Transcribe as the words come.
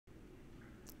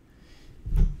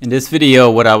In this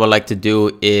video, what I would like to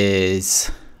do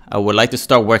is I would like to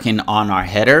start working on our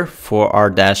header for our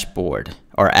dashboard,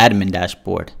 our admin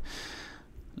dashboard.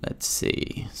 Let's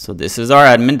see. So this is our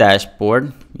admin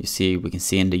dashboard. You see, we can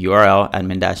see in the URL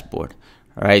admin dashboard.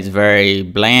 All right, it's very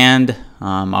bland.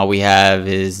 All we have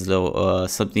is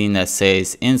something that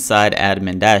says inside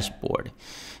admin dashboard.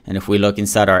 And if we look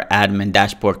inside our admin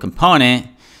dashboard component,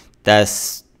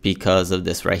 that's because of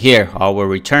this right here. All we're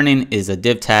returning is a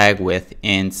div tag with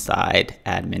inside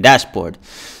admin dashboard.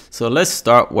 So let's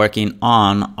start working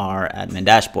on our admin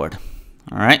dashboard.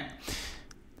 All right,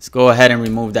 let's go ahead and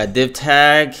remove that div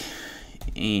tag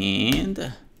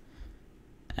and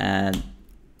add.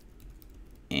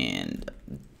 And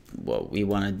what we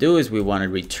want to do is we want to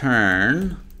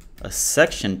return a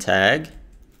section tag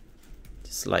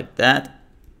just like that.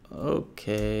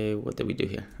 Okay, what did we do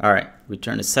here? All right,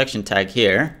 return a section tag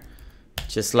here,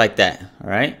 just like that. All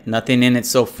right, nothing in it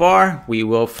so far. We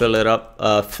will fill it up,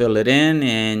 fill it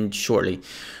in shortly.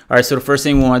 All right, so the first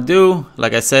thing we want to do,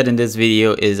 like I said in this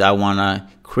video, is I want to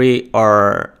create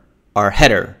our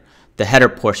header, the header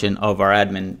portion of our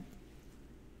admin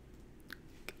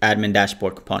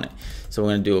dashboard component. So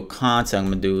we're going to do a content. I'm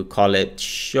going to call it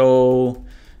show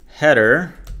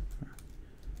header.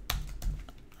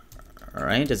 All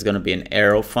right, it's going to be an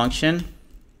arrow function.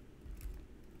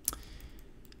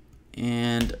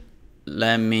 And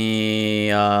let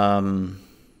me I'm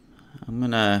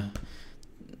gonna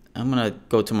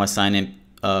go to my sign in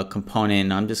component,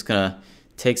 and I'm just gonna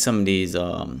take some of these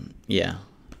I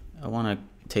want to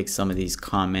take some of these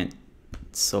comments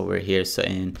over here, so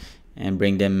and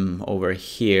bring them over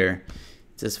here.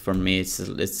 Just for me, it's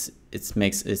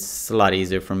a lot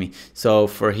easier for me. So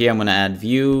for here, I'm gonna add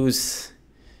views.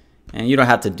 And you don't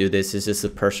have to do this, it's just a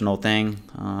personal thing.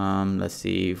 Let's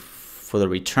see, for the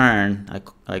return,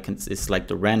 it's like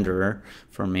the renderer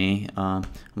for me. I'm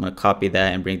gonna copy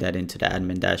that and bring that into the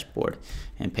admin dashboard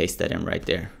and paste that in right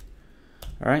there.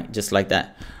 All right, just like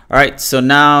that. All right, so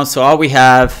all we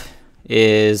have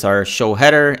is our show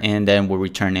header, and then we'll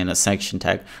return in a section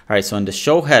tag. All right, so in the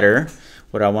show header,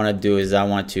 what I wanna do is I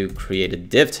want to create a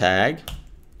div tag.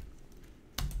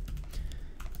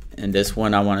 And this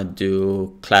one I want to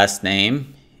do class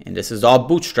name, and this is all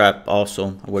Bootstrap.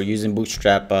 Also, we're using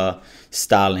Bootstrap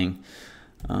styling.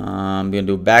 I'm gonna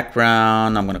do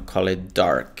background. I'm gonna call it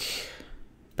dark.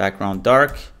 Background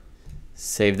dark.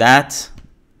 Save that.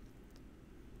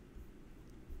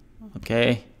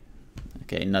 Okay.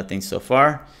 Okay, nothing so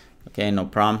far. Okay, no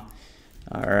problem.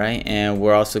 All right, and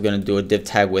we're also gonna do a div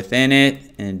tag within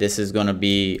it, and this is gonna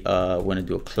be we're gonna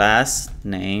do a class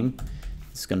name.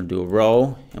 It's going to do a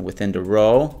row, and within the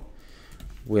row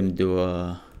we're going to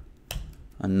do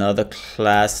another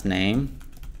class name.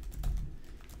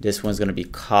 This one's going to be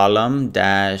column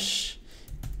dash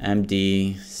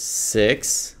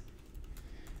MD6,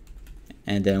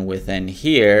 and then within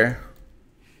here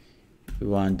we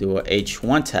want to do a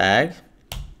H1 tag.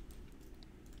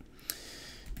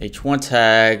 H1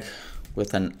 tag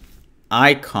with an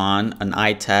icon, an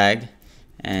I tag,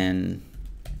 and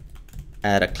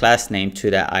add a class name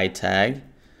to that I tag.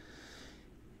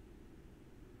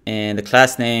 And the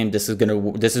class name, this is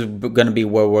gonna be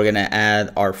where we're gonna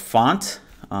add our font.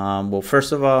 Well,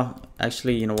 first of all,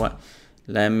 actually, you know what?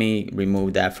 Let me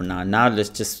remove that for now. Now let's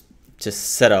just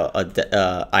set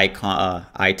a icon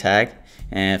I tag,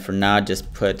 and for now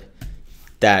just put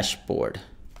dashboard,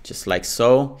 just like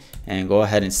so, and go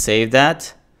ahead and save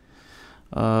that.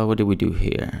 What did we do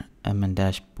here? Admin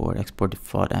dashboard, export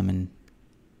default admin.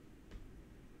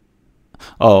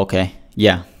 Oh, okay.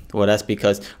 Yeah. Well, that's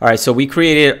because, all right, so we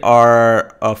created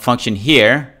our function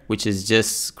here, which is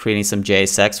just creating some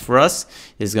JSX for us.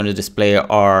 It's going to display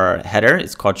our header.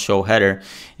 It's called show header.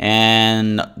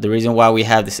 And the reason why we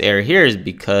have this error here is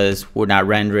because we're not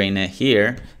rendering it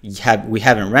here. We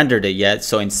haven't rendered it yet.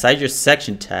 So inside your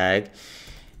section tag,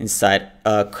 inside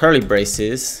curly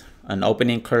braces, an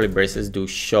opening curly braces, do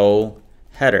show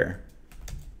header.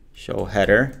 Show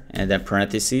header, and then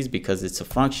parentheses because it's a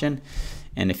function.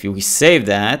 And if we save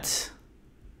that,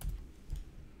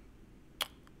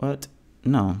 what?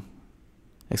 No,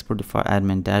 export the file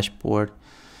admin dashboard.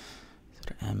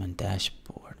 Admin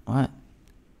dashboard. What?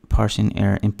 Parsing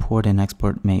error. Import and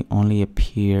export may only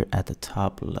appear at the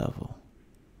top level.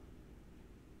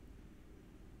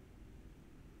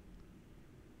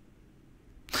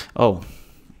 Oh,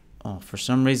 for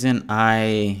some reason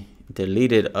I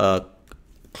deleted a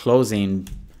closing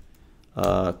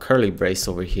curly brace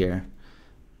over here,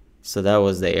 so that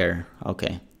was the error.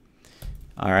 Okay,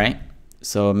 all right,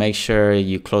 so make sure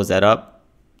you close that up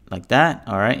like that.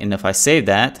 All right, and if I save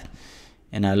that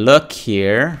and I look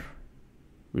here,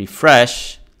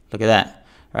 refresh, Look at that.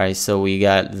 All right, so we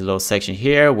got the little section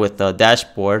here with the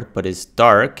dashboard, but it's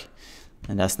dark,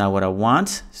 and that's not what I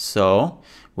want. So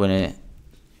we're gonna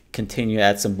continue to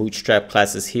add some bootstrap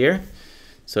classes here.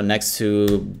 So next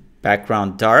to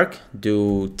background dark,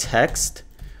 do text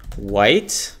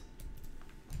white,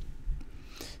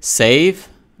 save.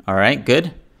 All right,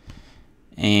 good.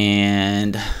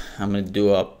 And I'm gonna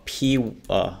do a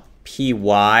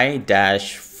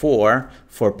PY-4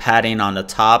 for padding on the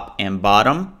top and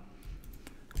bottom.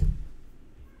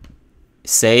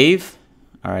 Save.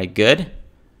 All right, good.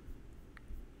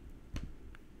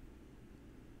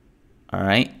 All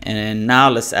right, and now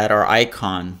let's add our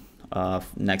icon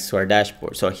next to our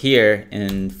dashboard. So here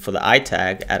for the I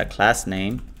tag, add a class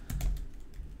name,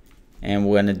 and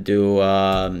we're gonna do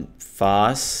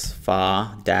fa-home.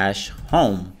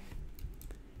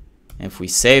 If we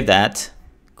save that,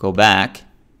 go back,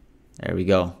 there we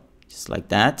go, just like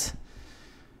that.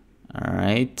 All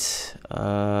right,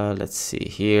 let's see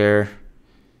here.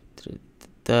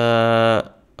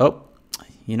 Oh,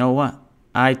 you know what?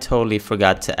 I totally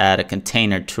forgot to add a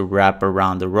container to wrap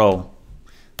around the row.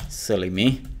 Silly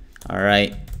me. All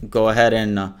right, go ahead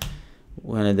and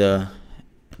we're gonna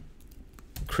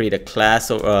create a class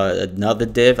or another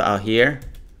div out here.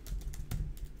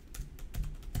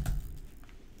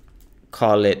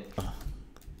 Call it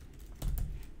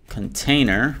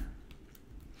container,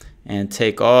 and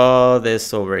take all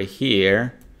this over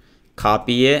here,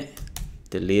 copy it,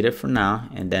 delete it for now,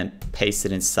 and then paste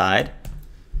it inside.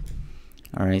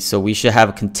 All right, so we should have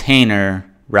a container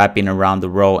wrapping around the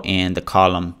row and the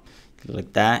column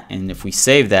like that. And if we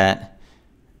save that,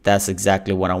 that's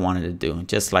exactly what I wanted to do,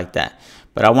 just like that.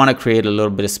 But I want to create a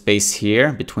little bit of space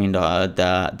here between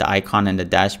the icon and the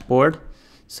dashboard.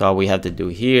 So all we have to do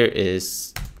here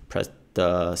is press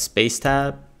the space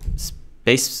tab,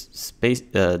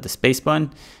 the space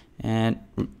button, and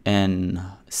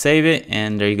save it,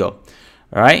 and there you go.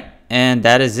 All right, and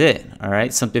that is it. All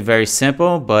right, something very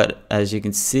simple, but as you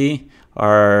can see,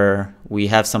 we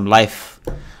have some life,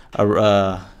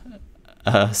 now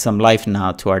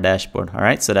to our dashboard. All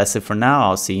right, so that's it for now.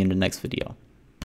 I'll see you in the next video.